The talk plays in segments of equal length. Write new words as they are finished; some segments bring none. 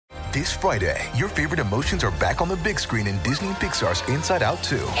This Friday, your favorite emotions are back on the big screen in Disney and Pixar's Inside Out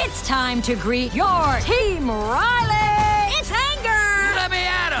 2. It's time to greet your Team Riley. It's anger. Let me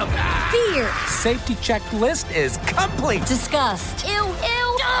at him. Fear. Safety checklist is complete. Disgust. Ew.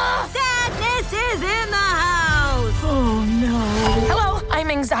 Sadness is in the house. Oh, no. Hello, I'm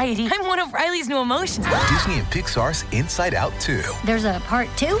anxiety. I'm one of Riley's new emotions. Disney and Pixar's Inside Out 2. There's a part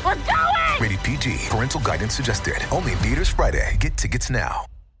 2? We're going! Rated PG. Parental guidance suggested. Only in theaters Friday. Get tickets now.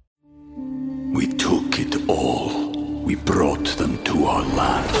 We took it all. We brought them to our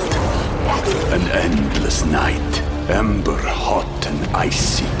land. An endless night, ember hot and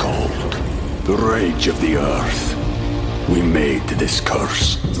icy cold. The rage of the earth. We made this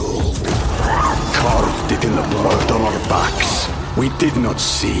curse. Carved it in the blood on our backs. We did not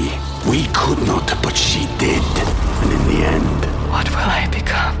see. We could not, but she did. And in the end... What will I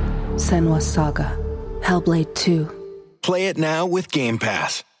become? Senua's Saga. Hellblade 2. Play it now with Game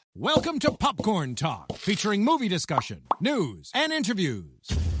Pass. Welcome to Popcorn Talk, featuring movie discussion, news, and interviews.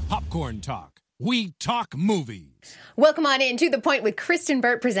 Popcorn Talk. We talk movies. Welcome on in to The Point with Kristen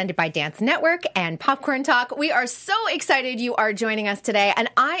Burt, presented by Dance Network and Popcorn Talk. We are so excited you are joining us today, and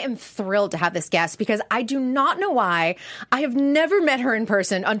I am thrilled to have this guest because I do not know why. I have never met her in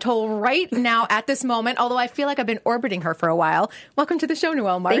person until right now at this moment, although I feel like I've been orbiting her for a while. Welcome to the show,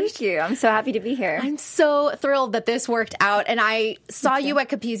 Noelle Marsh. Thank you. I'm so happy to be here. I'm so thrilled that this worked out, and I saw you at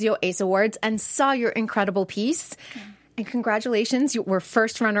Capizio Ace Awards and saw your incredible piece. And congratulations, you were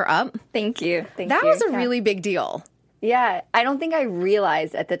first runner-up. Thank you. That was a really big deal. Yeah, I don't think I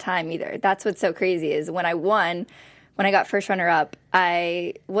realized at the time either. That's what's so crazy is when I won, when I got first runner-up,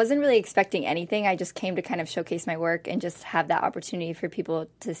 I wasn't really expecting anything. I just came to kind of showcase my work and just have that opportunity for people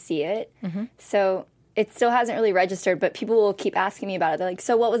to see it. Mm-hmm. So it still hasn't really registered, but people will keep asking me about it. They're like,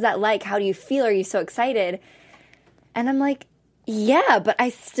 so what was that like? How do you feel? Are you so excited? And I'm like, yeah, but I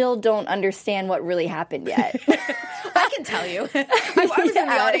still don't understand what really happened yet. I can tell you. I was in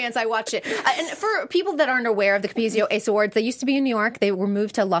the audience. I watched it. And for people that aren't aware of the Capizio Ace Awards, they used to be in New York. They were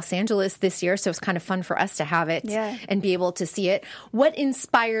moved to Los Angeles this year, so it's kind of fun for us to have it and be able to see it. What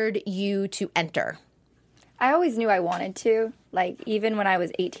inspired you to enter? I always knew I wanted to. Like, even when I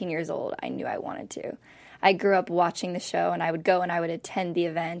was 18 years old, I knew I wanted to. I grew up watching the show, and I would go and I would attend the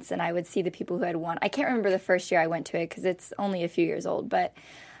events, and I would see the people who had won. I can't remember the first year I went to it because it's only a few years old, but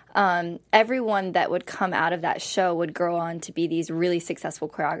everyone that would come out of that show would grow on to be these really successful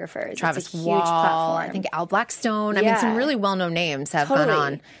choreographers. Travis it's a huge Wall, platform. I think Al Blackstone. I mean, some really well-known names have gone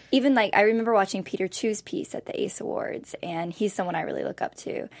on. Even, like, I remember watching Peter Chu's piece at the Ace Awards, and he's someone I really look up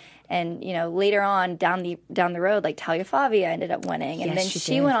to. And, you know, later on down the road, like Talia Favia ended up winning, and then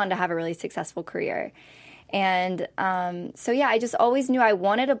she went on to have a really successful career. And so, yeah, I just always knew I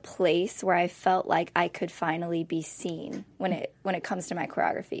wanted a place where I felt like I could finally be seen when it comes to my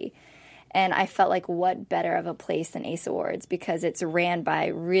choreography. And I felt like what better of a place than Ace Awards because it's ran by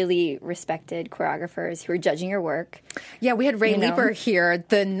really respected choreographers who are judging your work. Yeah, we had Ray Leeper here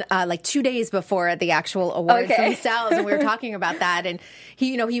like 2 days before the actual awards themselves, and we were talking about that. And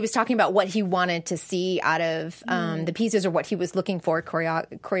he was talking about what he wanted to see out of the pieces or what he was looking for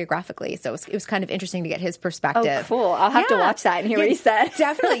choreographically. So it was kind of interesting to get his perspective. Oh, cool. I'll have to watch that and hear what he said.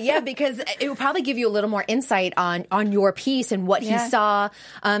 Definitely, yeah, because it will probably give you a little more insight on your piece and what he saw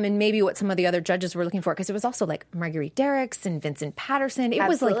and maybe what some of the other judges were looking for, because it was also like Marguerite Derricks and Vincent Patterson. It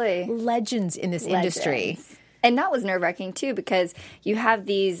was like legends in this industry. And that was nerve-wracking, too, because you have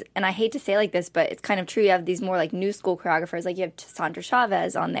these, and I hate to say it like this, but it's kind of true, you have these more like new school choreographers. Like you have Sandra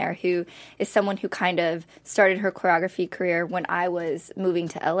Chavez on there, who is someone who kind of started her choreography career when I was moving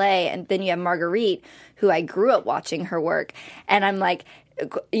to LA. And then you have Marguerite, who I grew up watching her work. And I'm like,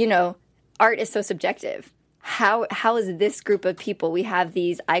 you know, art is so subjective. How is this group of people? We have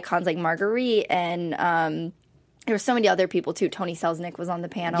these icons like Marguerite, and there were so many other people too. Tony Selznick was on the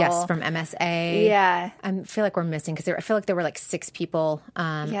panel. Yes, from MSA. Yeah. I feel like we're missing because I feel like there were like 6 people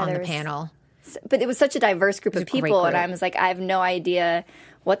on the panel. But it was such a diverse group of people, and I was like, I have no idea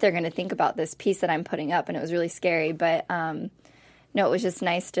what they're going to think about this piece that I'm putting up, and it was really scary. But no, it was just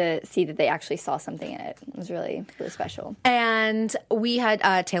nice to see that they actually saw something in it. It was really, really special. And we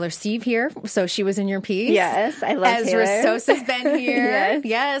had Taylor Steve here, so she was in your piece. Yes, I love Ezra Taylor. Sosa's been here.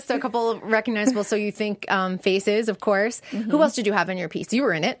 Yes, so a couple of recognizable So You Think faces, of course. Mm-hmm. Who else did you have in your piece? You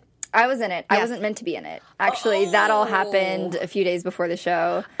were in it. I was in it. Yes. I wasn't meant to be in it. Actually, that all happened a few days before the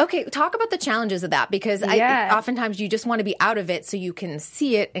show. Okay, talk about the challenges of that, because oftentimes you just want to be out of it so you can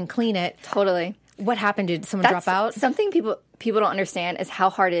see it and clean it. Totally. What happened? Did someone drop out? Something people don't understand is how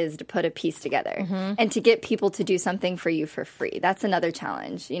hard it is to put a piece together and to get people to do something for you for free. That's another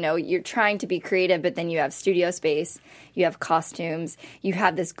challenge. You know, you're trying to be creative, but then you have studio space, you have costumes, you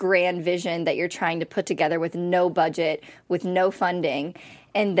have this grand vision that you're trying to put together with no budget, with no funding.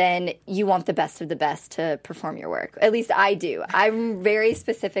 And then you want the best of the best to perform your work. At least I do. I'm very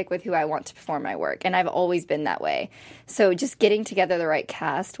specific with who I want to perform my work, and I've always been that way. So just getting together the right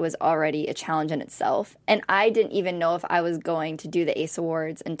cast was already a challenge in itself. And I didn't even know if I was going to do the ACE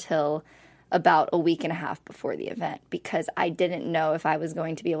Awards until about a week and a half before the event, because I didn't know if I was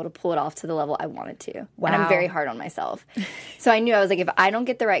going to be able to pull it off to the level I wanted to. Wow. And I'm very hard on myself. So I knew, I was like, if I don't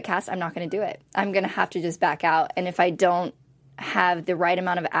get the right cast, I'm not going to do it. I'm going to have to just back out. And if I don't have the right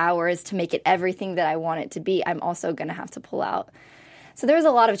amount of hours to make it everything that I want it to be, I'm also going to have to pull out. So there was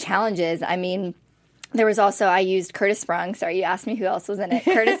a lot of challenges. I mean, there was also, I used Curtis Sprung. Sorry, you asked me who else was in it.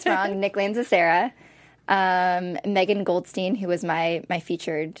 Curtis Sprung, Nick Lanzacera, Megan Goldstein, who was my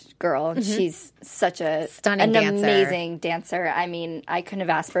featured girl. And she's such a stunning dancer. Amazing dancer. I mean, I couldn't have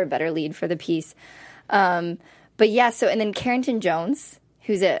asked for a better lead for the piece. But yeah, so, and then Carrington Jones,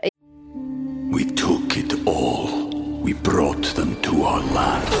 who's We took it all. We brought them to our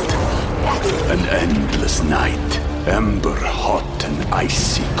land. An endless night, ember hot and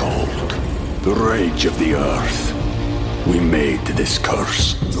icy cold. The rage of the earth. We made this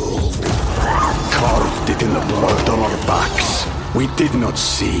curse. Carved it in the blood on our backs. We did not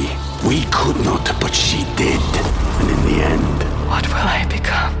see. We could not, but she did. And in the end, What will I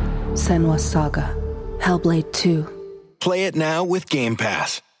become? Senua's Saga. Hellblade 2. Play it now with Game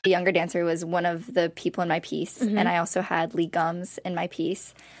Pass. The younger dancer was one of the people in my piece, and I also had Lee Gums in my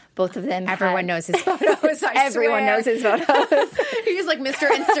piece. Both of them. Everyone knows his photos. Everyone knows his photos. He's like Mr.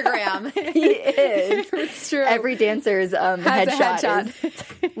 Instagram. He is. It's true. Every dancer's headshot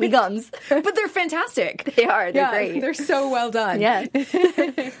is Lee Gums. But they're fantastic. They are. They're great. They're so well done. Yeah.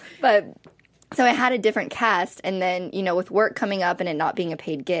 But so I had a different cast, and then, you know, with work coming up and it not being a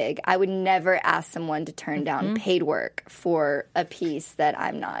paid gig, I would never ask someone to turn down paid work for a piece that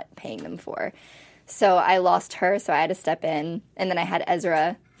I'm not paying them for. So I lost her, so I had to step in, and then I had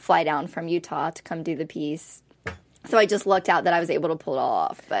Ezra fly down from Utah to come do the piece. So I just lucked out that I was able to pull it all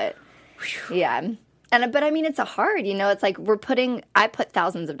off. But yeah. But I mean, it's hard, you know, it's like I put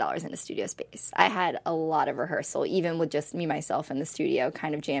thousands of dollars into studio space. I had a lot of rehearsal, even with just me, myself in the studio,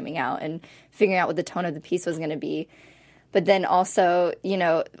 kind of jamming out and figuring out what the tone of the piece was going to be. But then also, you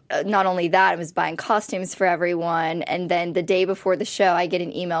know, not only that, I was buying costumes for everyone. And then the day before the show, I get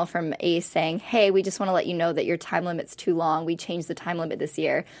an email from Ace saying, hey, we just want to let you know that your time limit's too long. We changed the time limit this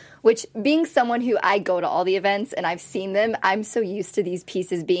year. Which, being someone who I go to all the events and I've seen them, I'm so used to these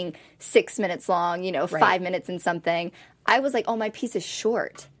pieces being 6 minutes long, you know, 5 minutes and something. I was like, oh, my piece is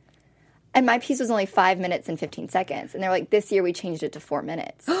short. And my piece was only 5 minutes and 15 seconds. And they're like, this year we changed it to 4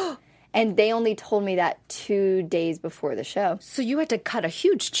 minutes. And they only told me that 2 days before the show. So you had to cut a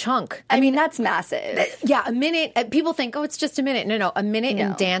huge chunk. I mean, that's massive. Yeah, a minute. People think, oh, it's just a minute. No, a minute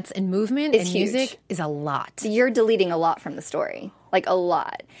in dance and movement and music is a lot. You're deleting a lot from the story, like a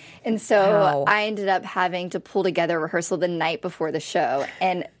lot. And so I ended up having to pull together rehearsal the night before the show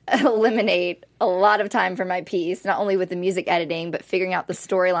and eliminate a lot of time for my piece, not only with the music editing, but figuring out the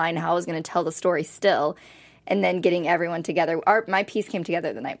storyline, how I was going to tell the story still. And then getting everyone together. My piece came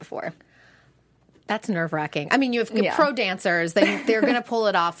together the night before. That's nerve-wracking. I mean, you have pro dancers. They're going to pull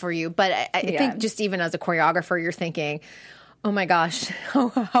it off for you. But I think just even as a choreographer, you're thinking, oh my gosh,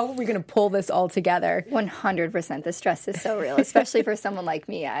 how are we going to pull this all together? 100%. The stress is so real, especially for someone like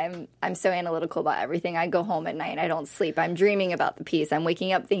me. I'm so analytical about everything. I go home at night. I don't sleep. I'm dreaming about the piece. I'm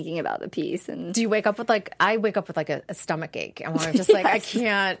waking up thinking about the piece. And do you wake up with I wake up with a stomach ache. I'm just like,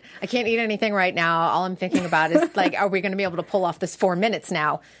 yes. I can't eat anything right now. All I'm thinking about is like, are we going to be able to pull off this 4 minutes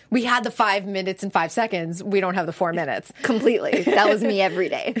now? We had the 5 minutes and 5 seconds. We don't have the 4 minutes. Completely. That was me every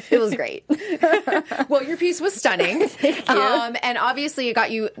day. It was great. Well, your piece was stunning. Thank you. And obviously it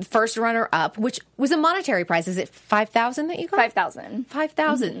got you first runner-up, which was a monetary prize. Is it $5,000 that you got? $5,000.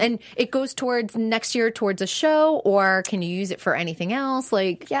 $5,000. And it goes towards next year towards a show, or can you use it for anything else?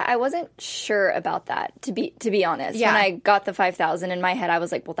 Yeah, I wasn't sure about that, to be honest. Yeah. When I got the $5,000 in my head, I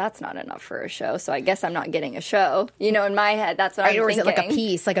was like, well, that's not enough for a show, so I guess I'm not getting a show. You know, in my head, that's what I'm thinking. Or is it like a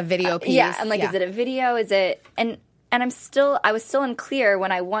piece, like a video piece? Yeah, I'm like, is it a video? Is it... And I was still unclear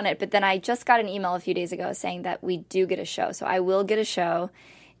when I won it, but then I just got an email a few days ago saying that we do get a show. So I will get a show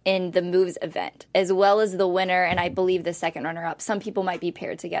in the Moves event, as well as the winner and I believe the second runner-up. Some people might be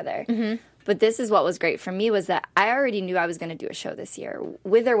paired together. Mm-hmm. But this is what was great for me was that I already knew I was going to do a show this year,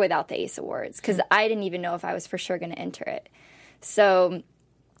 with or without the ACE Awards, because I didn't even know if I was for sure going to enter it. So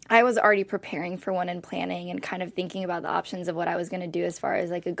I was already preparing for one and planning and kind of thinking about the options of what I was going to do as far as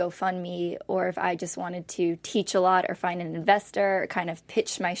like a GoFundMe, or if I just wanted to teach a lot or find an investor or kind of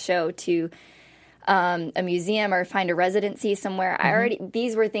pitch my show to a museum or find a residency somewhere.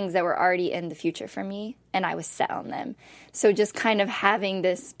 These were things that were already in the future for me, and I was set on them. So just kind of having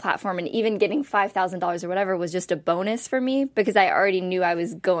this platform and even getting $5,000 or whatever was just a bonus for me, because I already knew I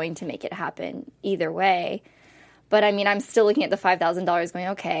was going to make it happen either way. But I mean, I'm still looking at the $5,000 going,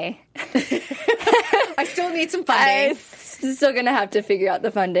 okay. I still need some funding. I'm still going to have to figure out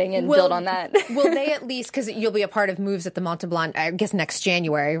the funding and build on that. Will they at least, because you'll be a part of Moves at the Mont Blanc, I guess next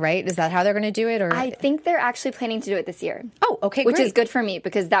January, right? Is that how they're going to do it? Or I think they're actually planning to do it this year. Oh, okay, which great. is good for me,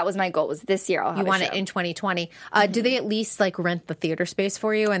 because that was my goal, was this year I'll have you want a show. it in 2020. Do they at least like rent the theater space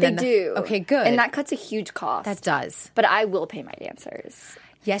for you? And They do. Okay, good. And that cuts a huge cost. That does. But I will pay my dancers.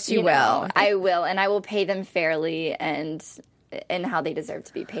 Yes, you will. Know, I will, and I will pay them fairly and how they deserve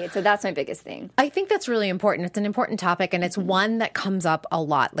to be paid. So that's my biggest thing. I think that's really important. It's an important topic, and it's one that comes up a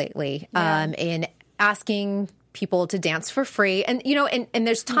lot lately in asking people to dance for free. And, you know, and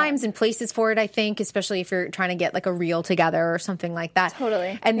there's times and places for it, I think, especially if you're trying to get like a reel together or something like that.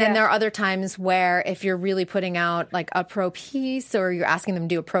 Totally. And then there are other times where if you're really putting out like a pro piece, or you're asking them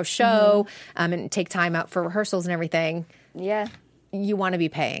to do a pro show and take time out for rehearsals and everything. Yeah. You want to be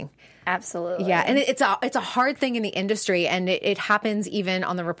paying. Absolutely. Yeah, and it's a hard thing in the industry, and it happens even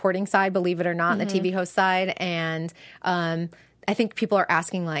on the reporting side, believe it or not, on the TV host side. And I think people are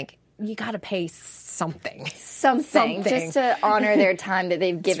asking, like, you got to pay something. Something just to honor their time that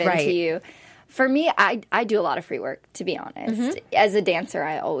they've given to you. For me, I do a lot of free work, to be honest. As a dancer,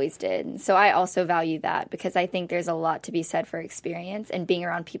 I always did. So I also value that, because I think there's a lot to be said for experience and being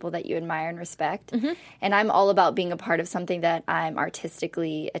around people that you admire and respect. And I'm all about being a part of something that I'm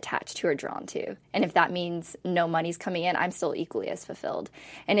artistically attached to or drawn to. And if that means no money's coming in, I'm still equally as fulfilled.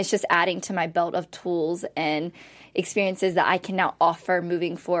 And it's just adding to my belt of tools and experiences that I can now offer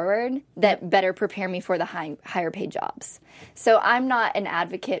moving forward that better prepare me for the higher paid jobs. So I'm not an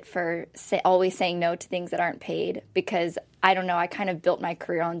advocate for always saying no to things that aren't paid, because I don't know, I kind of built my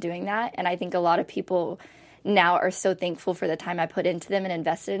career on doing that. And I think a lot of people now are so thankful for the time I put into them and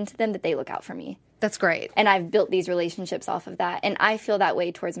invested into them that they look out for me. That's great. And I've built these relationships off of that. And I feel that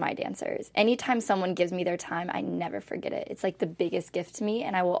way towards my dancers. Anytime someone gives me their time, I never forget it. It's like the biggest gift to me.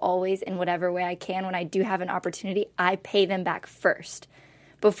 And I will always, in whatever way I can, when I do have an opportunity, I pay them back first,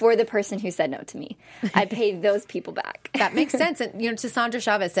 before the person who said no to me. I pay those people back. That makes sense. And, you know, Sandra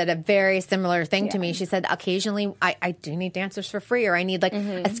Chavez said a very similar thing to me. She said, occasionally I do need dancers for free, or I need like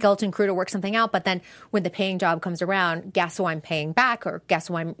a skeleton crew to work something out. But then when the paying job comes around, guess who I'm paying back, or guess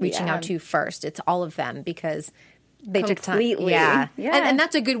who I'm reaching out to first? It's all of them, because they took time. Yeah. And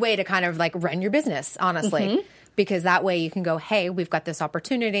that's a good way to kind of like run your business, honestly, because that way you can go, hey, we've got this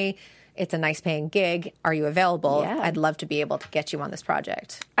opportunity. It's a nice paying gig. Are you available? Yeah. I'd love to be able to get you on this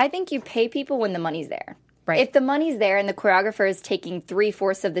project. I think you pay people when the money's there. Right. If the money's there and the choreographer is taking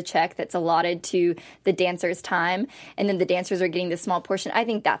 3/4 of the check that's allotted to the dancer's time, and then the dancers are getting this small portion, I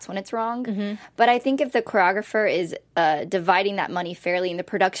think that's when it's wrong. But I think if the choreographer is dividing that money fairly, and the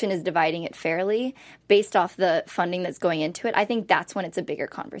production is dividing it fairly based off the funding that's going into it, I think that's when it's a bigger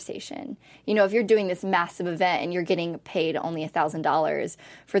conversation. You know, if you're doing this massive event and you're getting paid only $1,000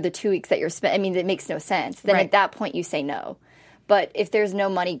 for the 2 weeks that you're spending, I mean, it makes no sense. Then at that point you say no. But if there's no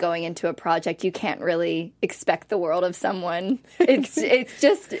money going into a project, you can't really expect the world of someone. It's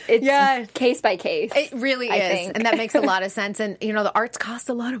case by case. It really is. think. And that makes a lot of sense. And, you know, the arts cost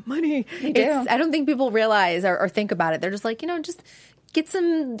a lot of money. I don't think people realize or think about it. They're just like, you know, just get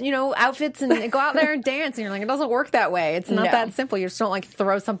some, you know, outfits and go out there and dance. And you're like, it doesn't work that way. It's not that simple. You just don't like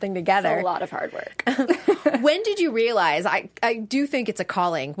throw something together. It's a lot of hard work. When did you realize, I do think it's a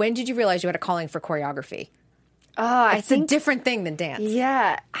calling. When did you realize you had a calling for choreography? Oh, It's a different thing than dance.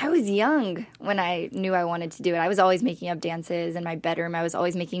 Yeah, I was young when I knew I wanted to do it. I was always making up dances in my bedroom. I was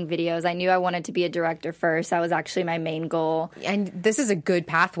always making videos. I knew I wanted to be a director first. That was actually my main goal. And this is a good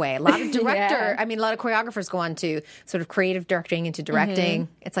pathway. A lot of a lot of choreographers go on to sort of creative directing into directing.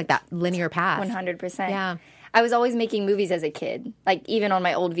 It's like that linear path. 100%. Yeah. I was always making movies as a kid. Like, even on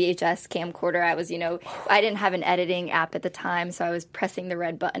my old VHS camcorder, I was, you know, I didn't have an editing app at the time, so I was pressing the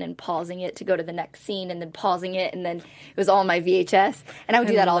red button and pausing it to go to the next scene, and then pausing it, and then it was all on my VHS. And I would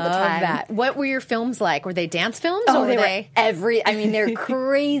do that all the time. What were your films like? Were they dance films? Oh, or they were I mean, they're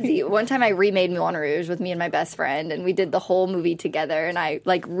crazy. One time I remade Moulin Rouge with me and my best friend, and we did the whole movie together, and I,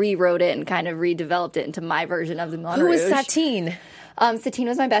 like, rewrote it and kind of redeveloped it into my version of the Moulin Rouge. Who was Satine? Satine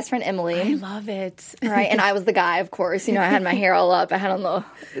was my best friend, Emily. I love it. Right, and I was the guy, of course. You know, I had my hair all up. I had on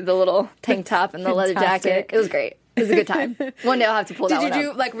the little tank top and the leather jacket. It was great. was a good time. One day I'll have to pull that one Did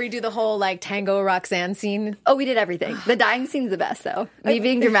you up. redo the whole Tango Roxanne scene? Oh, we did everything. The dying scene's the best, though. Me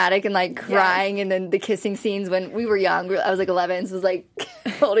being dramatic and crying, and then the kissing scenes when we were young. I was 11, so it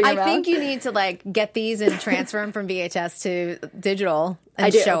was holding her mouth. I think you need to get these and transfer them from VHS to digital and I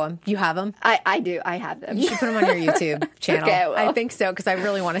do. show them. You have them? I do. I have them. You should put them on your YouTube channel. Okay, I will. I think so because I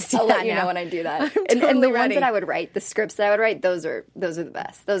really want to see I'll that let you now. know when I do that. I'm And the ready. ones that I would write, the scripts that I would write, those are the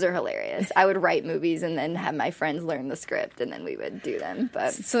best. Those are hilarious. I would write movies and then have my friends learn the script, and then we would do them.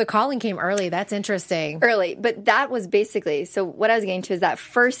 But So the calling came early. That's interesting. early, but that was basically, so what I was getting to is that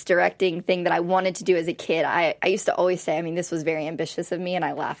first directing thing that I wanted to do as a kid. I used to always say, this was very ambitious of me, and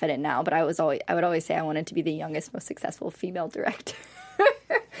I laugh at it now, but I would always say I wanted to be the youngest, most successful female director.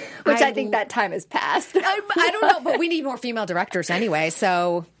 Which I think that time has passed. I don't know, but we need more female directors anyway,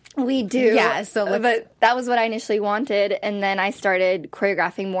 so... We do. Yeah, but that was what I initially wanted, and then I started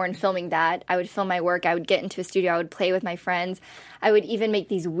choreographing more and filming that. I would film my work, I would get into a studio, I would play with my friends. I would even make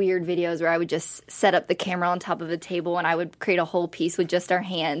these weird videos where I would just set up the camera on top of a table and I would create a whole piece with just our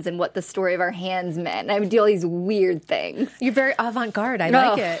hands and what the story of our hands meant. And I would do all these weird things. You're very avant-garde. I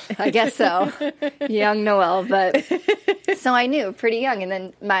like it. I guess so. Young Noelle, but so I knew pretty young. And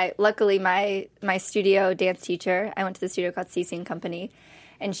then luckily my studio dance teacher, I went to the studio called Cece and Company.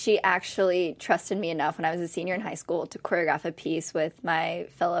 And she actually trusted me enough when I was a senior in high school to choreograph a piece with my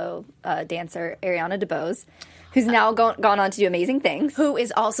fellow dancer, Ariana DeBose, who's now gone on to do amazing things. Who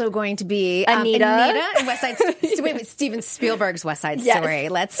is also going to be Anita in West Side Story. Steven Spielberg's West Side Story.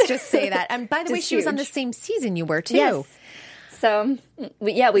 Let's just say that. And by the way, she was on the same season you were, too. Yes. So,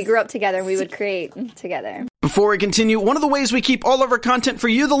 we grew up together and we would create together. Before we continue, one of the ways we keep all of our content for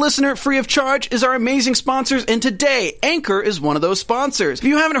you, the listener, free of charge is our amazing sponsors, and today, Anchor is one of those sponsors. If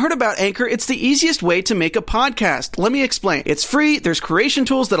you haven't heard about Anchor, it's the easiest way to make a podcast. Let me explain. It's free, there's creation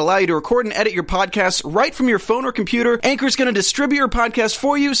tools that allow you to record and edit your podcasts right from your phone or computer. Anchor's going to distribute your podcast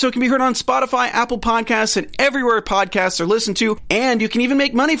for you so it can be heard on Spotify, Apple Podcasts, and everywhere podcasts are listened to, and you can even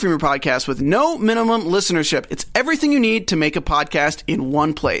make money from your podcast with no minimum listenership. It's everything you need to make a podcast in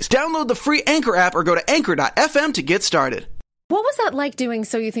one place. Download the free Anchor app or go to anchor.fm to get started. What was that like doing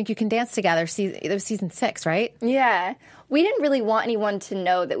So You Think You Can Dance Together? It was season 6, right? Yeah. We didn't really want anyone to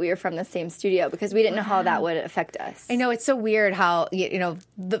know that we were from the same studio because we didn't know how that would affect us. I know, it's so weird how,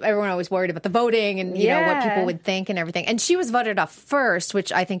 everyone always worried about the voting and, you know, what people would think and everything. And she was voted off first,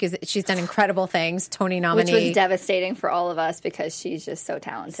 which I think she's done incredible things. Tony nominee. Which was devastating for all of us because she's just so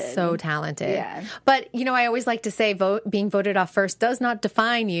talented. So talented. Yeah. But, I always like to say being voted off first does not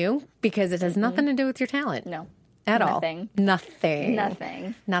define you because it has nothing to do with your talent. No. At all. Nothing.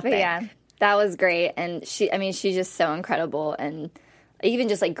 Nothing. But yeah, that was great. And she's just so incredible. And even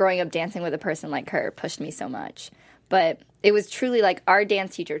just growing up dancing with a person like her pushed me so much. But it was truly our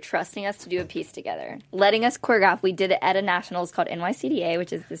dance teacher trusting us to do a piece together, letting us choreograph. We did it at a nationals called NYCDA,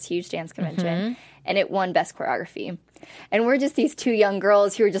 which is this huge dance convention, and it won Best Choreography. And we're just these two young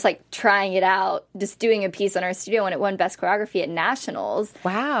girls who were just trying it out, just doing a piece on our studio, and it won Best Choreography at Nationals.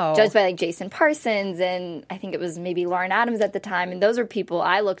 Wow. Judged by Jason Parsons, and I think it was maybe Lauren Adams at the time. And those were people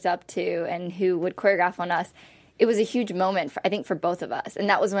I looked up to and who would choreograph on us. It was a huge moment, I think, for both of us. And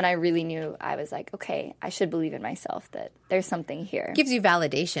that was when I really knew I was okay, I should believe in myself that there's something here. Gives you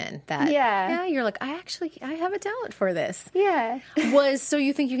validation that, you're I have a talent for this. Yeah. Was So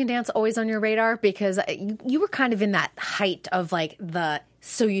You Think You Can Dance always on your radar? Because you were kind of in that height of the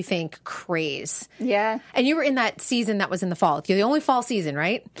So You Think craze. Yeah. And you were in that season that was in the fall. You're the only fall season,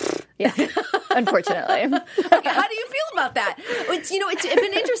 right? Yeah. Unfortunately. Okay, how do you feel about that? It's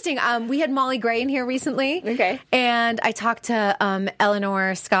been interesting. We had Molly Gray in here recently. Okay. And I talked to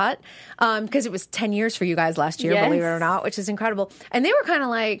Eleanor Scott because it was 10 years for you guys last year, believe it or not, which is incredible. And they were kind of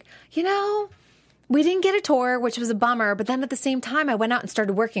we didn't get a tour, which was a bummer. But then at the same time, I went out and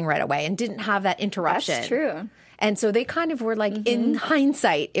started working right away and didn't have that interruption. That's true. And so they kind of were in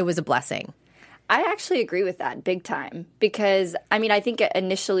hindsight, it was a blessing. I actually agree with that big time because, I think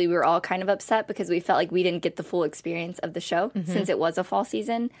initially we were all kind of upset because we felt like we didn't get the full experience of the show since it was a fall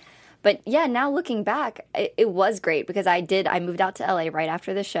season. But yeah, now looking back, it was great because I moved out to LA right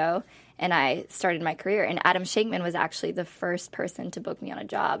after the show and I started my career. And Adam Shankman was actually the first person to book me on a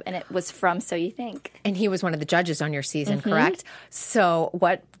job, and it was from So You Think. And he was one of the judges on your season, correct? So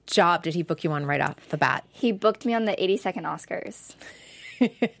what job did he book you on right off the bat? He booked me on the 82nd Oscars.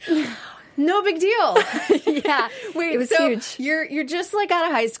 No big deal. Yeah. Wait, it was so huge. You're just out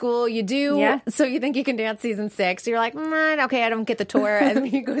of high school. You do So You Think You Can Dance season 6. You're okay, I don't get the tour, and then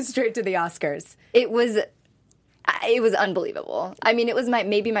you go straight to the Oscars. It was It was unbelievable. I mean, it was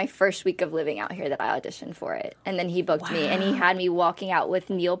maybe my first week of living out here that I auditioned for it. And then he booked me, and he had me walking out with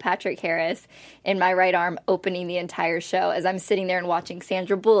Neil Patrick Harris in my right arm, opening the entire show as I'm sitting there and watching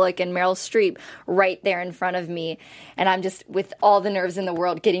Sandra Bullock and Meryl Streep right there in front of me. And I'm just, with all the nerves in the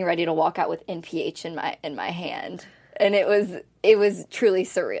world, getting ready to walk out with NPH in my hand. And it was truly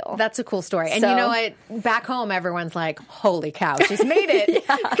surreal. That's a cool story. And you know what? Back home, everyone's like, holy cow, she's made it.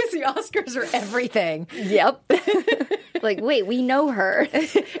 Because the Oscars are everything. Yep. Like, wait, we know her.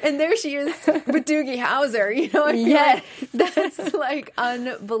 And there she is with Doogie Howser. You know what I mean? Yes. That's like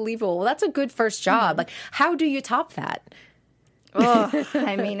unbelievable. Well, that's a good first job. Like, how do you top that? Oh,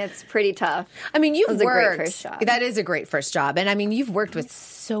 I mean, it's pretty tough. I mean, you've worked. A great first job. That is a great first job. And I mean, you've worked with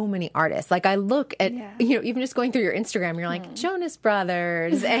so many artists. Like, I look at, you know, even just going through your Instagram, you're like, Jonas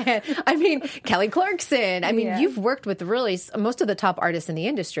Brothers. And I mean, Kelly Clarkson. I mean, you've worked with really most of the top artists in the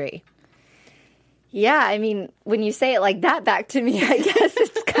industry. Yeah. I mean, when you say it like that back to me, I guess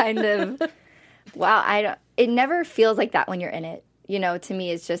it's kind of, wow. It never feels like that when you're in it. You know, to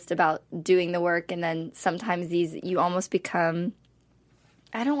me, it's just about doing the work. And then sometimes you almost become,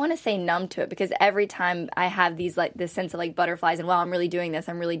 I don't want to say numb to it, because every time I have this sense of like butterflies and, wow, I'm really doing this.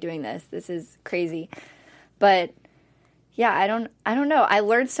 This is crazy. But yeah, I don't know. I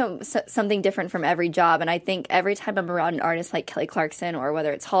learned something different from every job. And I think every time I'm around an artist like Kelly Clarkson, or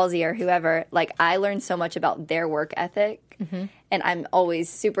whether it's Halsey or whoever, like, I learned so much about their work ethic. Mm-hmm. And I'm always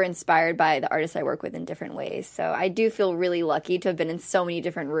super inspired by the artists I work with in different ways. So I do feel really lucky to have been in so many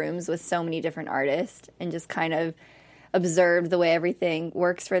different rooms with so many different artists and just kind of observed the way everything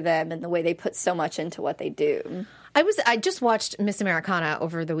works for them and the way they put so much into what they do. I just watched Miss Americana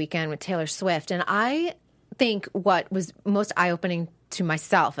over the weekend with Taylor Swift, and I think what was most eye-opening to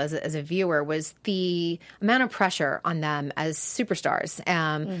myself as a viewer was the amount of pressure on them as superstars.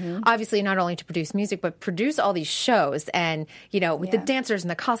 Obviously, not only to produce music, but produce all these shows. And, you know, with the dancers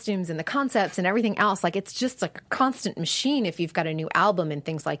and the costumes and the concepts and everything else, like, it's just like a constant machine if you've got a new album and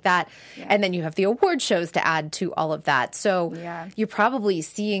things like that. Yeah. And then you have the award shows to add to all of that. So you're probably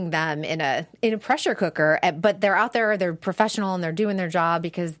seeing them in a pressure cooker, but they're out there, they're professional, and they're doing their job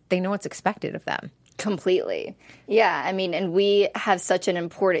because they know what's expected of them. Completely. Yeah. I mean, and we have such an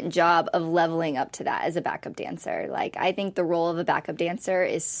important job of leveling up to that as a backup dancer. Like, I think the role of a backup dancer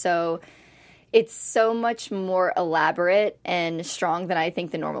is it's so much more elaborate and strong than I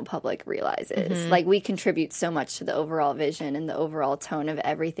think the normal public realizes. Mm-hmm. Like, we contribute so much to the overall vision and the overall tone of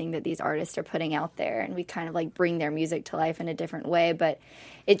everything that these artists are putting out there. And we kind of like bring their music to life in a different way. But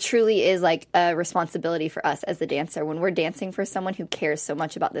it truly is like a responsibility for us as the dancer. When we're dancing for someone who cares so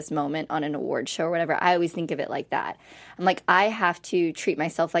much about this moment on an award show or whatever, I always think of it like that. I'm like, I have to treat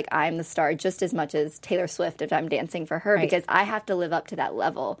myself like I'm the star just as much as Taylor Swift if I'm dancing for her, because I have to live up to that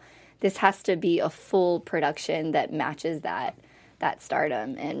level. This has to be a full production that matches that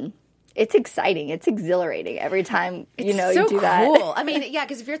stardom. And it's exciting. It's exhilarating every time, you do that. It's so cool. I mean, yeah,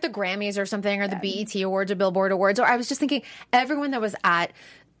 because if you're at the Grammys or something, or the BET Awards or Billboard Awards, or I was just thinking everyone that was at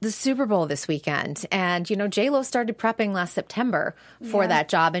the Super Bowl this weekend, and, you know, J-Lo started prepping last September for that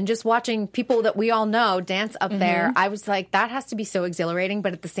job, and just watching people that we all know dance up there, I was like, that has to be so exhilarating.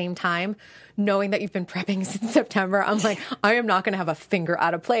 But at the same time, knowing that you've been prepping since September, I'm like, I am not going to have a finger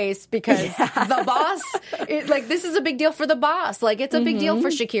out of place, because the boss, this is a big deal for the boss. Like, it's a big deal for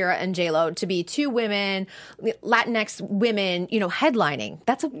Shakira and J-Lo to be two women, Latinx women, you know, headlining.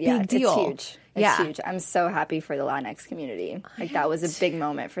 That's a big deal. It's huge. It's huge. I'm so happy for the Latinx community. Like, that was a big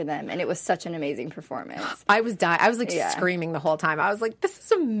moment for them, and it was such an amazing performance. I was dying. I was like screaming the whole time. I was like, this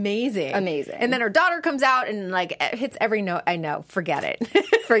is amazing. Amazing. And then her daughter comes out and like hits every note. I know. Forget it.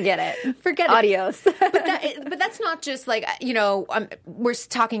 Forget it. Forget it. Adios. But that's not just like, you know, we're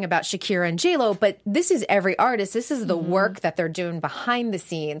talking about Shakira and J-Lo, but this is every artist. This is the work that they're doing behind the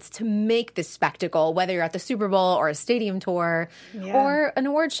scenes to make this spectacle, whether you're at the Super Bowl or a stadium tour or an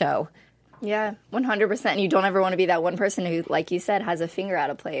award show. Yeah, 100%. And you don't ever want to be that one person who, like you said, has a finger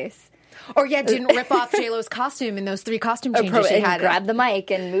out of place. Or, didn't rip off J-Lo's costume in those 3 costume changes she had. Grab the mic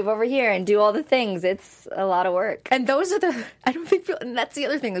and move over here and do all the things. It's a lot of work. And those are and that's the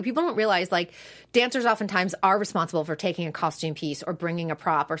other thing. Like, people don't realize, like, dancers oftentimes are responsible for taking a costume piece or bringing a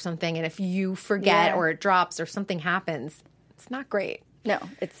prop or something. And if you forget or it drops or something happens, it's not great. No,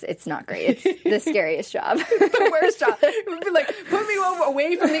 it's not great. It's the scariest job. It's the worst job. It would be like, put me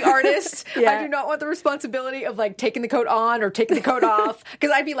away from the artist. I do not want the responsibility of like taking the coat on or taking the coat off,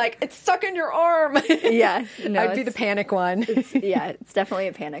 because I'd be like, it's stuck in your arm. Yeah. No, I'd be the panic one. It's definitely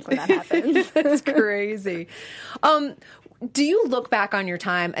a panic when that happens. That's crazy. Do you look back on your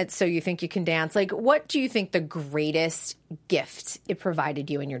time at So You Think You Can Dance? Like, what do you think the greatest gift it provided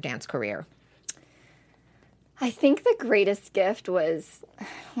you in your dance career? I think the greatest gift was,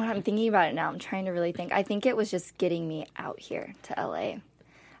 when I'm thinking about it now, I'm trying to really think. I think it was just getting me out here to LA.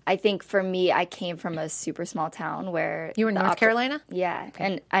 I think for me, I came from a super small town where... You were in North Carolina? Yeah.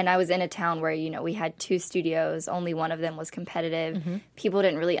 Okay. And I was in a town where, we had 2 studios. Only one of them was competitive. Mm-hmm. People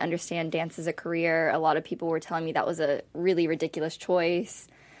didn't really understand dance as a career. A lot of people were telling me that was a really ridiculous choice.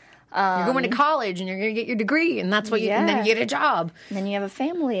 You're going to college and you're going to get your degree, and that's what and then you get a job. And then you have a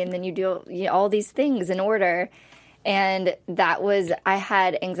family, and then you do all these things in order. And I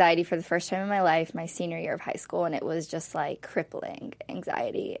had anxiety for the first time in my life, my senior year of high school, and it was just like crippling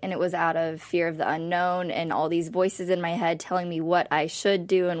anxiety. And it was out of fear of the unknown and all these voices in my head telling me what I should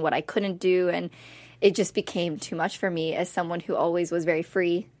do and what I couldn't do. And it just became too much for me as someone who always was very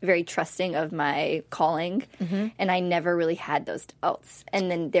free, very trusting of my calling. Mm-hmm. And I never really had those doubts. And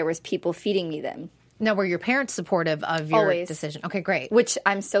then there was people feeding me them. Now, were your parents supportive of your decision? Okay, great. Which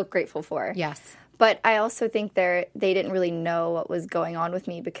I'm so grateful for. Yes. But I also think they didn't really know what was going on with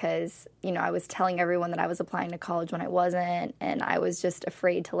me because, I was telling everyone that I was applying to college when I wasn't, and I was just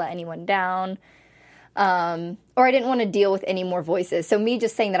afraid to let anyone down. Or I didn't want to deal with any more voices. So me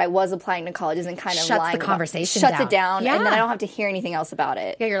just saying that I was applying to college isn't kind of shuts the conversation shuts it down, and then I don't have to hear anything else about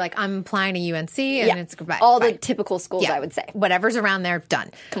it. Yeah, you're like, I'm applying to UNC, and it's goodbye. All the typical schools, I would say. Whatever's around there, done.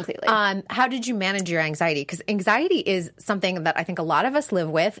 Completely. How did you manage your anxiety? Because anxiety is something that I think a lot of us live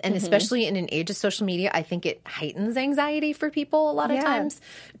with, and especially in an age of social media, I think it heightens anxiety for people a lot of times.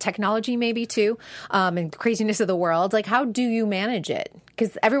 Technology maybe too, and craziness of the world. Like, how do you manage it?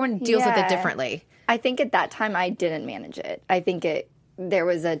 Because everyone deals with it differently. I think at that time I didn't manage it. I think there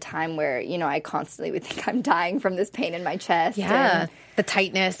was a time where, I constantly would think I'm dying from this pain in my chest. Yeah. The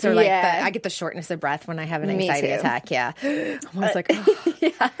tightness or I get the shortness of breath when I have an anxiety attack. Yeah. I'm always like, oh.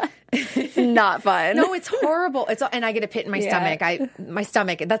 Yeah. It's not fun. No, it's horrible. And I get a pit in my stomach. My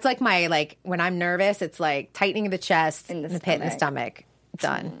stomach, that's like when I'm nervous, it's like tightening of the chest and the pit in the stomach.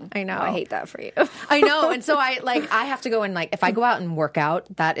 Done. I know. I hate that for you. I know. And so I have to go and if I go out and work out,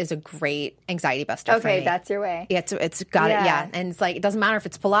 that is a great anxiety buster for me. Okay, that's your way. Yeah, it's got it. Yeah. And it's it doesn't matter if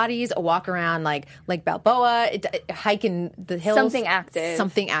it's Pilates, a walk around Lake Balboa, hiking the hills. Something active.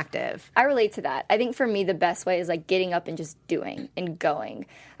 Something active. I relate to that. I think for me, the best way is getting up and just doing and going.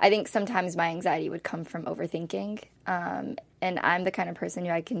 I think sometimes my anxiety would come from overthinking. And I'm the kind of person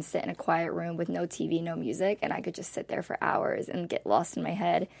who I can sit in a quiet room with no TV, no music, and I could just sit there for hours and get lost in my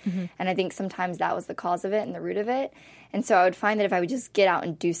head. Mm-hmm. And I think sometimes that was the cause of it and the root of it. And so I would find that if I would just get out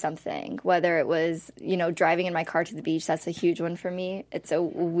and do something, whether it was, driving in my car to the beach, that's a huge one for me. It's a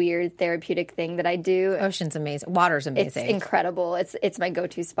weird therapeutic thing that I do. Ocean's amazing. Water's amazing. It's incredible. It's my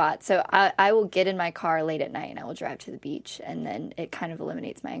go-to spot. So I will get in my car late at night and I will drive to the beach, and then it kind of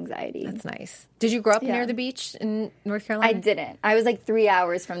eliminates my anxiety. That's nice. Did you grow up near the beach in North Carolina? I didn't. I was 3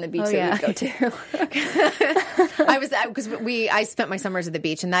 hours from the beach that we go to. Because I spent my summers at the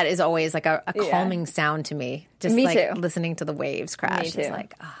beach, and that is always a calming sound to me. Just me too. Listening to the waves crash. Me too.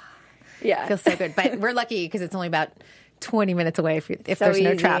 It's it feels so good. But we're lucky because it's only about 20 minutes away if there's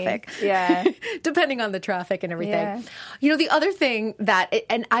no traffic. Yeah. Depending on the traffic and everything. Yeah. The other thing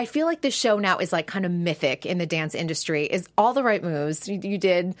and I feel like this show now is kind of mythic in the dance industry, is all the right moves you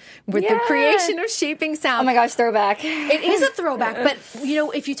did with the creation of Shaping Sound. Oh my gosh, throwback. It is a throwback. But,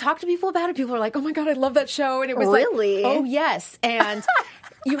 if you talk to people about it, people are like, oh my God, I love that show. And it was really? Oh yes. And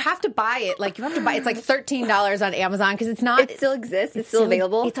you have to buy it. You have to buy it. It's $13 on Amazon because it's not. It still exists. It's still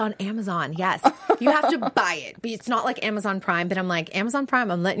available. It's on Amazon. Yes. You have to buy it. But it's not like Amazon Prime. But I'm like, Amazon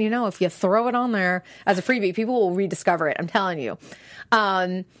Prime, I'm letting you know, if you throw it on there as a freebie, people will rediscover it. I'm telling you.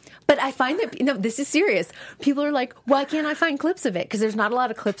 But I find that, this is serious. People are like, why can't I find clips of it? Because there's not a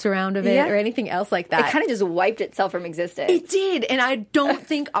lot of clips around of it or anything else like that. It kind of just wiped itself from existence. It did. And I don't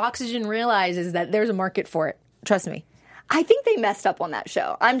think Oxygen realizes that there's a market for it. Trust me. I think they messed up on that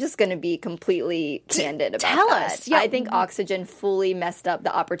show. I'm just going to be completely candid about Tell that. us. Yeah. I think Oxygen fully messed up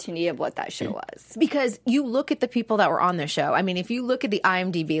the opportunity of what that show was. Because you look at the people that were on the show. I mean, if you look at the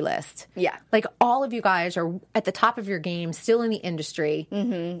IMDb list, all of you guys are at the top of your game, still in the industry.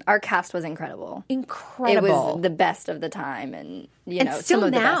 Mm-hmm. Our cast was incredible. Incredible. It was the best of the time, and still some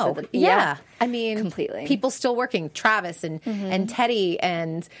of now. the best of the I mean, completely. People still working. Travis and Teddy,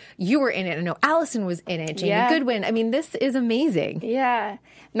 and you were in it. I know Allison was in it. Jamie Goodwin. I mean, this is amazing. Yeah.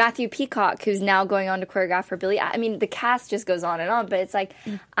 Matthew Peacock, who's now going on to choreograph for Billie. I mean, the cast just goes on and on, but it's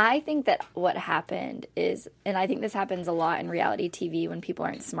I think that what happened is, and I think this happens a lot in reality TV when people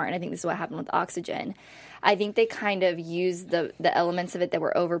aren't smart, and I think this is what happened with Oxygen. I think they kind of used the elements of it that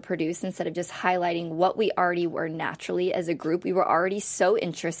were overproduced instead of just highlighting what we already were naturally as a group. We were already so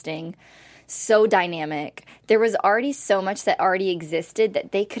interesting, so dynamic. There was already so much that already existed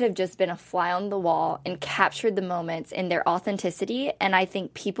that they could have just been a fly on the wall and captured the moments in their authenticity, and I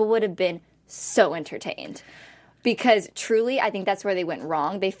think people would have been so entertained. Because truly, I think that's where they went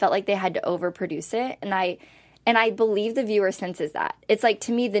wrong. They felt like they had to overproduce it, and I believe the viewer senses that. It's like,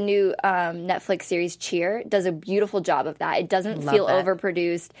 to me, the new Netflix series Cheer does a beautiful job of that. It doesn't feel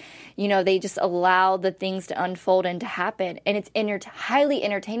overproduced. You know, they just allow the things to unfold and to happen. And it's highly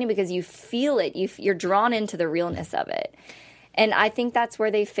entertaining because you feel it. You're drawn into the realness of it. And I think that's where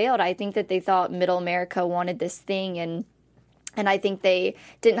they failed. I think that they thought middle America wanted this thing, and I think they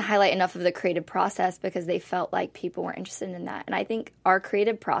didn't highlight enough of the creative process because they felt like people weren't interested in that. And I think our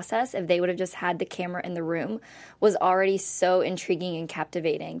creative process, if they would have just had the camera in the room, was already so intriguing and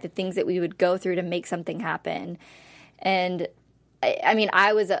captivating. The things that we would go through to make something happen. And I mean,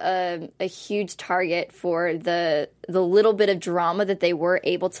 I was a huge target for the little bit of drama that they were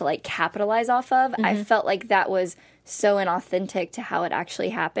able to like capitalize off of. Mm-hmm. I felt like that was so inauthentic to how it actually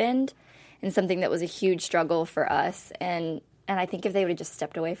happened, and something that was a huge struggle for us. And I think if they would have just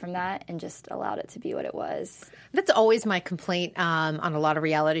stepped away from that and just allowed it to be what it was. That's always my complaint on a lot of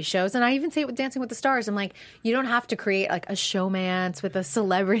reality shows. And I even say it with Dancing with the Stars. I'm like, you don't have to create like a showmance with a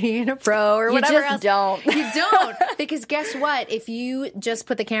celebrity and a pro or whatever else. You just don't. You don't. Because guess what? If you just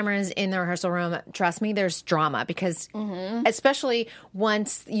put the cameras in the rehearsal room, trust me, there's drama. Because especially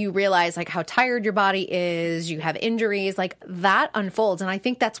once you realize like how tired your body is, you have injuries, like that unfolds. And I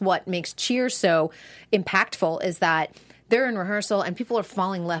think that's what makes Cheer so impactful, is that they're in rehearsal and people are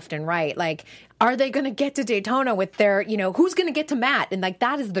falling left and right. Like, are they going to get to Daytona with their, who's going to get to Matt? And like,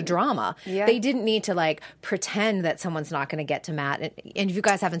 that is the drama. Yeah. They didn't need to like pretend that someone's not going to get to Matt. And if you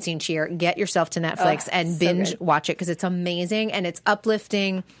guys haven't seen Cheer, get yourself to Netflix and binge watch it, because it's amazing and it's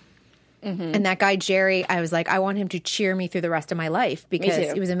uplifting. Mm-hmm. And that guy, Jerry, I was like, I want him to cheer me through the rest of my life, because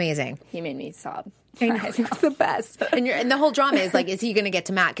it was amazing. He made me sob. I know, he's the best. And the whole drama is like, is he going to get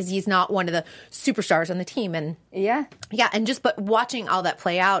to Matt? Because he's not one of the superstars on the team. And yeah, and but watching all that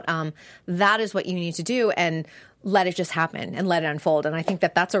play out, that is what you need to do, and let it just happen and let it unfold. And I think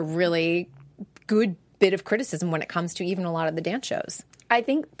that that's a really good bit of criticism when it comes to even a lot of the dance shows. I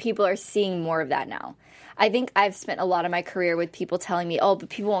think people are seeing more of that now. I think I've spent a lot of my career with people telling me, oh, but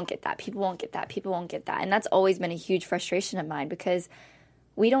people won't get that, people won't get that, people won't get that. And that's always been a huge frustration of mine, because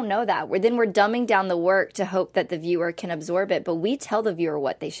we don't know that. We're dumbing down the work to hope that the viewer can absorb it, but we tell the viewer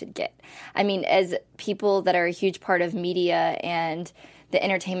what they should get. I mean, as people that are a huge part of media and the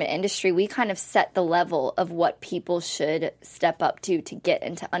entertainment industry, we kind of set the level of what people should step up to get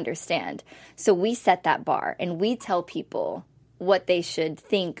and to understand. So we set that bar, and we tell people what they should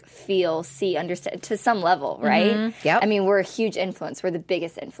think, feel, see, understand to some level, right? Mm-hmm. Yep. I mean, we're a huge influence. We're the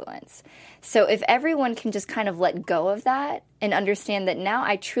biggest influence. So if everyone can just kind of let go of that and understand that now,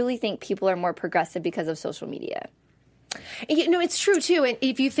 I truly think people are more progressive because of social media. It's true, too. And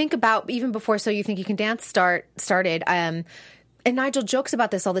if you think about even before So You Think You Can Dance started, and Nigel jokes about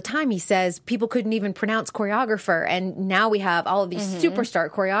this all the time. He says people couldn't even pronounce choreographer. And now we have all of these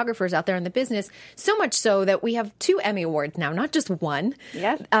superstar choreographers out there in the business. So much so that we have 2 Emmy Awards now, not just 1.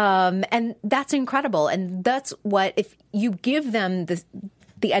 Yeah. And that's incredible. And that's what, if you give them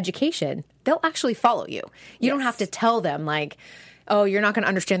the education, they'll actually follow you. You don't have to tell them like, oh, you're not going to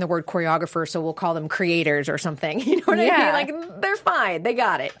understand the word choreographer, so we'll call them creators or something. You know what I mean? Like, they're fine. They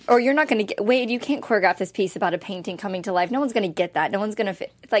got it. Or you're not going to get, Wade, you can't choreograph this piece about a painting coming to life. No one's going to get that. No one's going to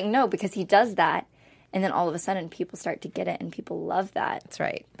It's like, no, because he does that. And then all of a sudden, people start to get it, and people love that. That's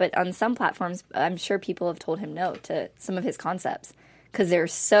right. But on some platforms, I'm sure people have told him no to some of his concepts, because they're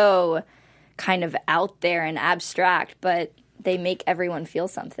so kind of out there and abstract, but they make everyone feel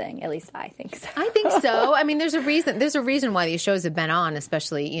something. At least I think so. I think so. I mean, there's a reason why these shows have been on,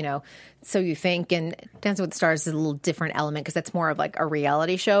 especially, So You Think, and Dancing with the Stars is a little different element because that's more of like a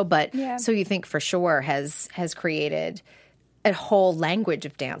reality show. But So You Think for sure has created a whole language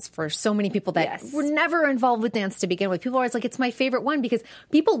of dance for so many people that were never involved with dance to begin with. People are always like, it's my favorite one, because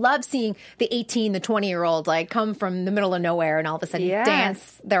people love seeing the 18, the 20-year-old like come from the middle of nowhere and all of a sudden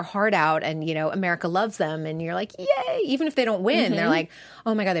dance their heart out, and America loves them, and you're like, yay! Even if they don't win, they're like,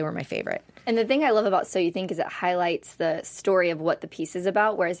 oh my God, they were my favorite. And the thing I love about So You Think is it highlights the story of what the piece is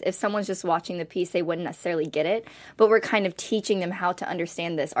about, whereas if someone's just watching the piece, they wouldn't necessarily get it. But we're kind of teaching them how to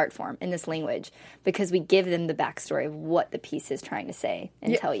understand this art form and this language, because we give them the backstory of what the piece is trying to say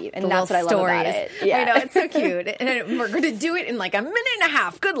and tell you. And that's what I love about it. Yeah. I know, it's so cute. And we're going to do it in like a minute and a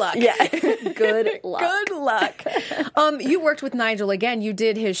half. Good luck. Yeah. Good luck. Good luck. You worked with Nigel again. You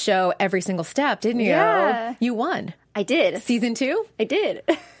did his show Every Single Step, didn't you? Yeah. You won. I did. Season 2? I did.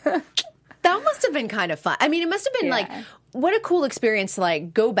 That must have been kind of fun. I mean, it must have been like, what a cool experience to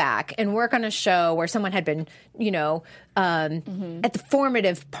like go back and work on a show where someone had been, you know, at the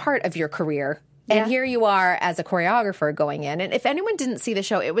formative part of your career. And here you are as a choreographer going in. And if anyone didn't see the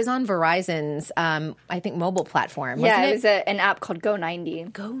show, it was on Verizon's, I think, mobile platform. Wasn't it was an app called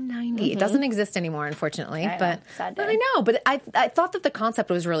Go90. Go90. It doesn't exist anymore, unfortunately. I know. But I thought that the concept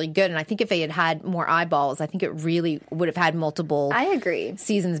was really good. And I think if they had more eyeballs, I think it really would have had multiple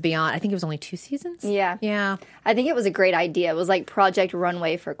seasons beyond. I think it was only 2 seasons. Yeah. Yeah. I think it was a great idea. It was like Project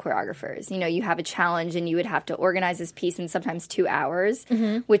Runway for choreographers. You know, you have a challenge and you would have to organize this piece in sometimes 2 hours,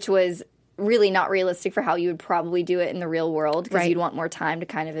 which was really not realistic for how you would probably do it in the real world because you'd want more time to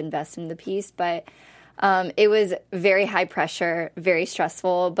kind of invest in the piece. But it was very high pressure, very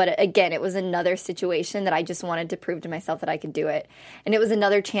stressful. But again, it was another situation that I just wanted to prove to myself that I could do it. And it was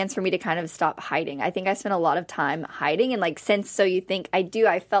another chance for me to kind of stop hiding. I think I spent a lot of time hiding. And like, since So You Think I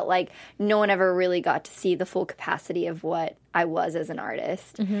felt like no one ever really got to see the full capacity of what I was as an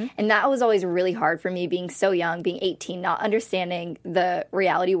artist. And that was always really hard for me, being so young, being 18, not understanding the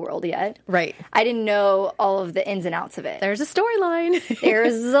reality world yet. Right. I didn't know all of the ins and outs of it. There's a storyline.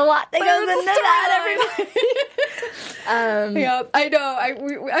 There's a lot that goes into that, everybody. Yeah, I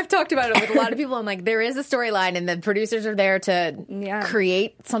know. I've talked about it with a lot of people. I'm like, there is a storyline, and the producers are there to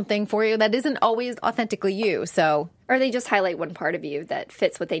create something for you that isn't always authentically you. So, or they just highlight one part of you that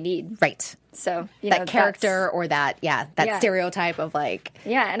fits what they need. Right. So, that character or that stereotype of like.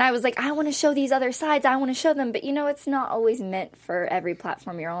 Yeah, and I was like, I want to show these other sides. I want to show them. But, you know, it's not always meant for every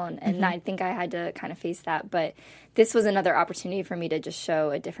platform you're on. And I think I had to kind of face that. But this was another opportunity for me to just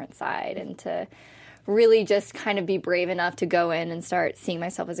show a different side and to really just kind of be brave enough to go in and start seeing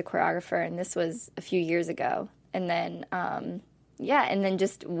myself as a choreographer. And this was a few years ago. And then, and then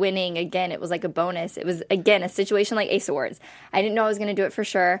just winning again, it was like a bonus. It was, again, a situation like Ace Awards. I didn't know I was going to do it for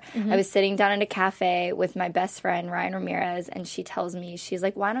sure. I was sitting down in a cafe with my best friend, Ryan Ramirez, and she tells me, she's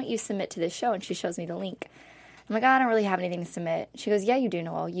like, why don't you submit to this show? And she shows me the link. I'm like, I don't really have anything to submit. She goes, yeah, you do,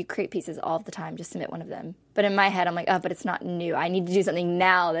 Noelle. You create pieces all the time. Just submit one of them. But in my head, I'm like, oh, but it's not new. I need to do something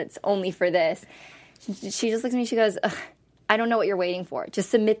now that's only for this. She just looks at me, she goes, ugh, I don't know what you're waiting for.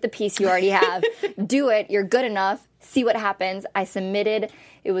 Just submit the piece you already have. Do it. You're good enough. See what happens. I submitted.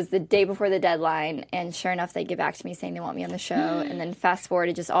 It was the day before the deadline, and sure enough, they get back to me saying they want me on the show. And then fast forward,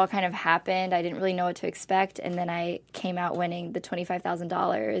 it just all kind of happened. I didn't really know what to expect, and then I came out winning the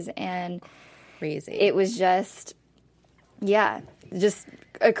 $25,000, and crazy. It was just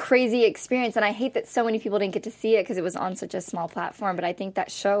a crazy experience. And I hate that so many people didn't get to see it because it was on such a small platform. But I think that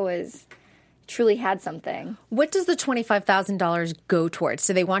show was truly had something. What does the $25,000 go towards?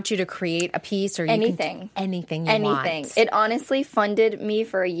 Do they want you to create a piece or anything? Anything you want? It honestly funded me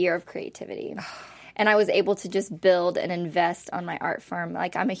for a year of creativity. And I was able to just build and invest on my art form.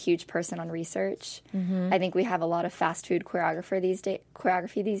 Like, I'm a huge person on research. I think we have a lot of fast food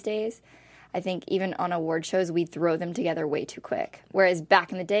choreography these days. I think even on award shows, we throw them together way too quick. Whereas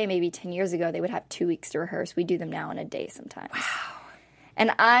back in the day, maybe 10 years ago, they would have 2 weeks to rehearse. We do them now in a day sometimes. Wow.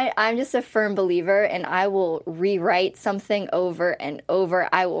 And I'm just a firm believer, and I will rewrite something over and over.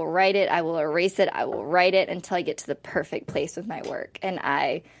 I will write it, I will erase it, I will write it until I get to the perfect place with my work. And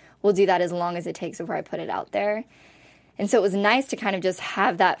I will do that as long as it takes before I put it out there. And so it was nice to kind of just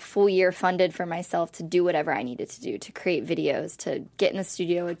have that full year funded for myself to do whatever I needed to do, to create videos, to get in the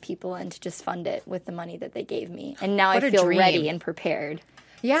studio with people, and to just fund it with the money that they gave me. And now I feel ready and prepared.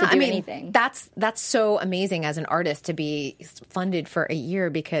 Yeah, I mean, anything. That's so amazing as an artist to be funded for a year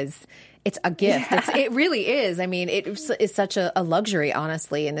because it's a gift. Yeah. It really is. I mean, it is such a luxury,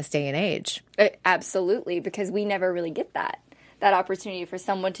 honestly, in this day and age. Absolutely, because we never really get that opportunity for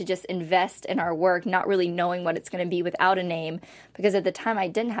someone to just invest in our work, not really knowing what it's going to be without a name. Because at the time, I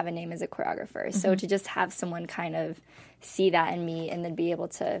didn't have a name as a choreographer. So to just have someone kind of see that in me and then be able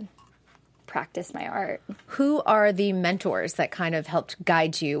to practice my art. Who are the mentors that kind of helped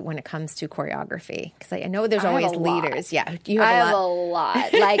guide you when it comes to choreography? Because I know there's always leaders. Yeah, you have a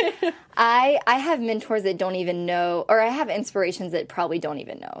lot. Like I have mentors that don't even know, or I have inspirations that probably don't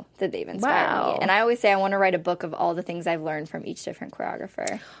even know that they've inspired me. And I always say I want to write a book of all the things I've learned from each different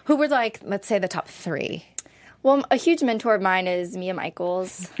choreographer. Who were, like, let's say the top 3? Well, a huge mentor of mine is Mia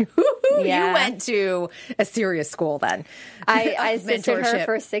Michaels. Yeah. You went to a serious school then. I assisted her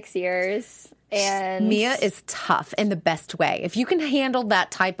for 6 years. And Mia is tough in the best way. If you can handle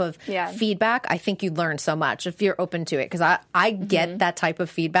that type of feedback, I think you'd learn so much if you're open to it. Because I get that type of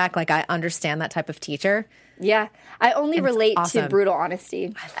feedback. Like, I understand that type of teacher. Yeah. I only relate awesome. to brutal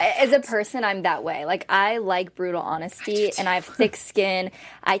honesty. As a person, I'm that way. Like, I like brutal honesty, and I have thick skin.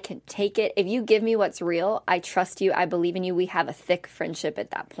 I can take it. If you give me what's real, I trust you. I believe in you. We have a thick friendship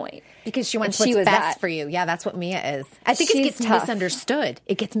at that point. Because she wants And she what's was best that. for you. Yeah, that's what Mia is. I think it She's gets tough. misunderstood.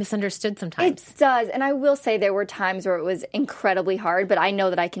 It gets misunderstood sometimes. It does. And I will say there were times where it was incredibly hard, but I know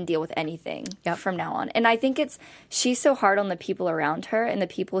that I can deal with anything from now on. And I think she's so hard on the people around her and the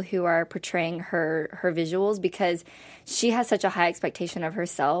people who are portraying her visuals, because she has such a high expectation of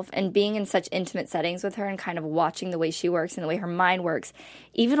herself, and being in such intimate settings with her and kind of watching the way she works and the way her mind works,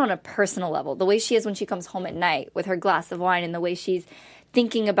 even on a personal level, the way she is when she comes home at night with her glass of wine, and the way she's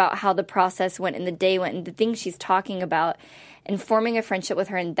thinking about how the process went and the day went and the things she's talking about, and forming a friendship with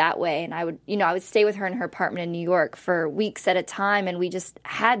her in that way. And I would stay with her in her apartment in New York for weeks at a time, and we just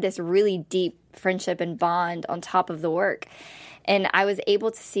had this really deep friendship and bond on top of the work. And I was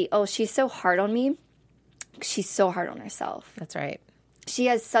able to see, oh, she's so hard on me. She's so hard on herself. That's right. She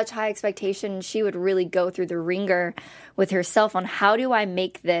has such high expectations. She would really go through the ringer with herself on, how do I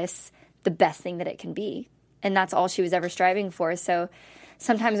make this the best thing that it can be? And that's all she was ever striving for. So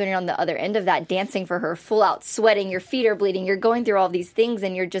sometimes when you're on the other end of that, dancing for her, full out sweating, your feet are bleeding, you're going through all these things,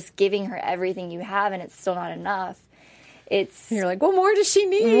 and you're just giving her everything you have, and it's still not enough. You're like, what more does she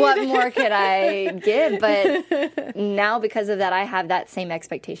need? What more could I give? But now, because of that, I have that same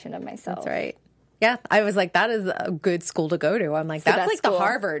expectation of myself. That's right. Yeah, I was like, that is a good school to go to. I'm like, the that's best like school. the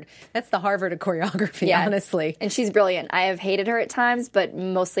Harvard. That's the Harvard of choreography, honestly. And she's brilliant. I have hated her at times, but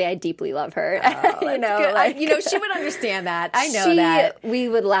mostly I deeply love her. Good. She would understand that. I know that. We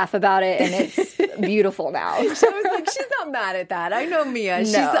would laugh about it, and it's beautiful now. I was like, she's not mad at that. I know Mia.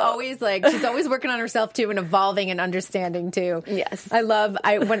 She's always working on herself too, and evolving and understanding too. Yes.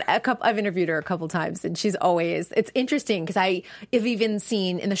 I've interviewed her a couple times, and she's always, it's interesting because I have even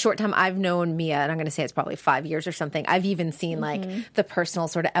seen, in the short time I've known Mia, and I'm going to say it's probably 5 years or something, I've even seen like the personal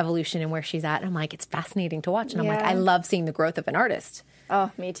sort of evolution and where she's at. And I'm like, it's fascinating to watch. And I'm like, I love seeing the growth of an artist.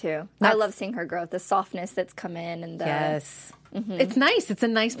 Oh, me too. I love seeing her growth, the softness that's come in. And yes. It's nice. It's a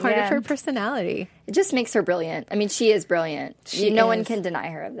nice part of her personality. It just makes her brilliant. I mean, she is brilliant. No one can deny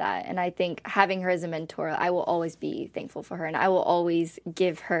her of that. And I think having her as a mentor, I will always be thankful for her. And I will always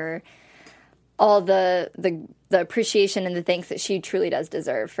give her all the appreciation and the thanks that she truly does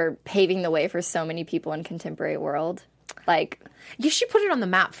deserve for paving the way for so many people in contemporary world. Like, she put it on the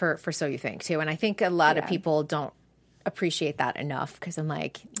map for So You Think too, and I think a lot of people don't appreciate that enough, because I'm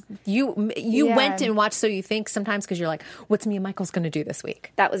like, you went and watched So You Think sometimes because you're like, what's Mia Michaels going to do this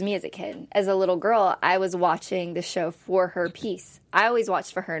week? That was me as a kid. As a little girl, I was watching the show for her piece. I always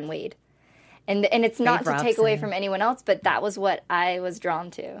watched for her and Wade. And it's not to take away from anyone else, but that was what I was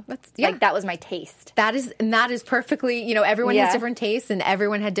drawn to. Like, that was my taste. That is perfectly, everyone has different tastes, and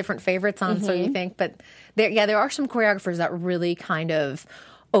everyone had different favorites on So You Think. But there are some choreographers that really kind of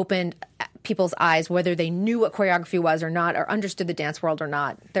opened people's eyes, whether they knew what choreography was or not, or understood the dance world or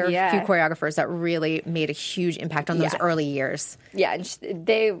not. There are a few choreographers that really made a huge impact on those early years. Yeah, and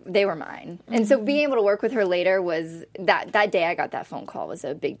they were mine. And so being able to work with her later was, that day I got that phone call was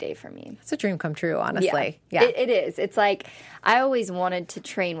a big day for me. It's a dream come true, honestly. Yeah. It is. It's like, I always wanted to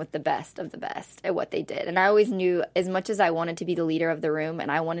train with the best of the best at what they did. And I always knew, as much as I wanted to be the leader of the room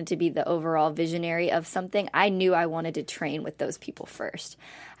and I wanted to be the overall visionary of something, I knew I wanted to train with those people first.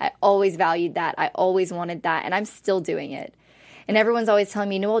 I always valued that. I always wanted that. And I'm still doing it. And everyone's always telling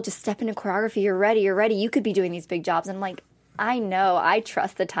me, Noel, just step into choreography. You're ready. You could be doing these big jobs. And I'm like, I know. I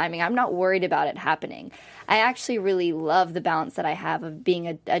trust the timing. I'm not worried about it happening. I actually really love the balance that I have of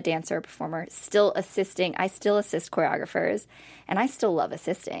being a dancer, a performer, still assisting. I still assist choreographers, and I still love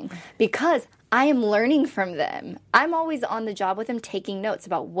assisting because I am learning from them. I'm always on the job with them, taking notes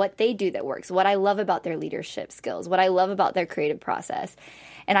about what they do that works, what I love about their leadership skills, what I love about their creative process.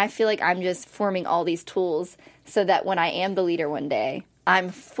 And I feel like I'm just forming all these tools so that when I am the leader one day, I'm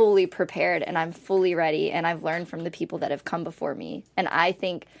fully prepared and I'm fully ready, and I've learned from the people that have come before me. And I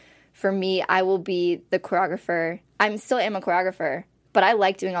think for me, I will be the choreographer. I still am a choreographer, but I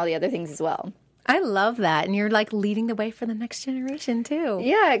like doing all the other things as well. I love that. And you're like leading the way for the next generation too.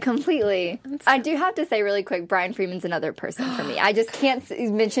 Yeah, completely. I do have to say really quick, Brian Freeman's another person for me. I just can't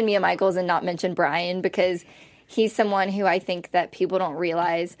mention Mia Michaels and not mention Brian, because he's someone who I think that people don't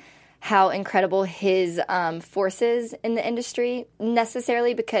realize how incredible his force is in the industry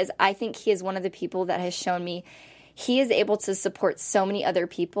necessarily, because I think he is one of the people that has shown me he is able to support so many other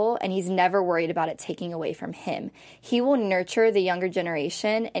people, and he's never worried about it taking away from him. He will nurture the younger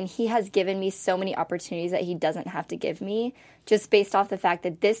generation, and he has given me so many opportunities that he doesn't have to give me, just based off the fact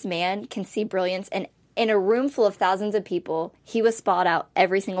that this man can see brilliance in in a room full of thousands of people, he will spot out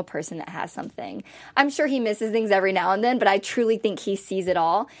every single person that has something. I'm sure he misses things every now and then, but I truly think he sees it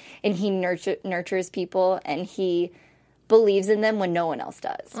all, and he nurtures people, and he believes in them when no one else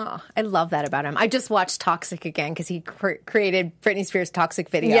does. Oh, I love that about him. I just watched Toxic again because he created Britney Spears' Toxic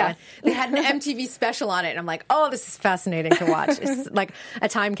video. Yeah. They had an MTV special on it, and I'm like, oh, this is fascinating to watch. It's like a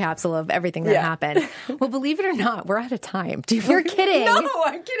time capsule of everything that happened. Well, believe it or not, we're out of time. You're kidding. No,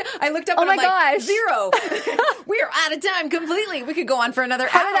 I'm kidding. I looked up and I'm like, 0. We're out of time completely. We could go on for another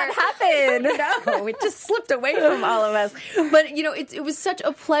hour. How did that happen? No, it just slipped away from all of us. But, you know, it was such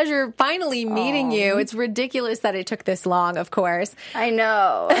a pleasure finally meeting you. It's ridiculous that it took this long, of course. I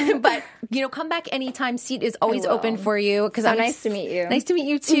know. But, you know, come back anytime. Seat is always open for you. So nice to meet you. Nice to meet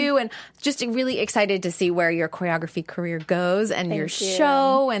you, too. And just really excited to see where your choreography career goes and your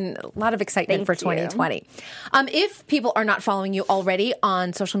show, and a lot of excitement for 2020. If people are not following you already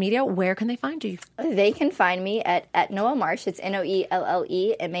on social media, where can they find you? They can find me at Noelle Marsh. It's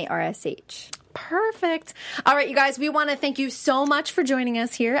NoelleMarsh. Perfect. All right, you guys, we want to thank you so much for joining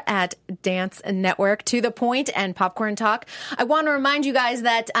us here at Dance Network, To The Point and Popcorn Talk. I want to remind you guys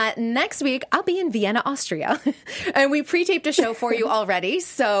that next week I'll be in Vienna, Austria, and we pre-taped a show for you already.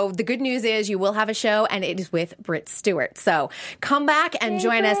 So the good news is you will have a show, and it is with Britt Stewart. So come back and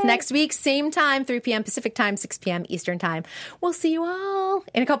join us next week, same time, 3 p.m. Pacific time, 6 p.m. Eastern time. We'll see you all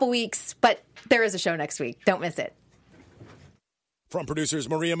in a couple weeks, but there is a show next week. Don't miss it. From producers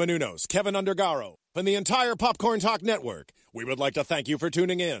Maria Menounos, Kevin Undergaro, and the entire Popcorn Talk Network, we would like to thank you for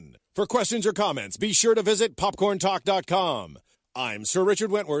tuning in. For questions or comments, be sure to visit popcorntalk.com. I'm Sir Richard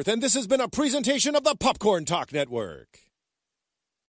Wentworth, and this has been a presentation of the Popcorn Talk Network.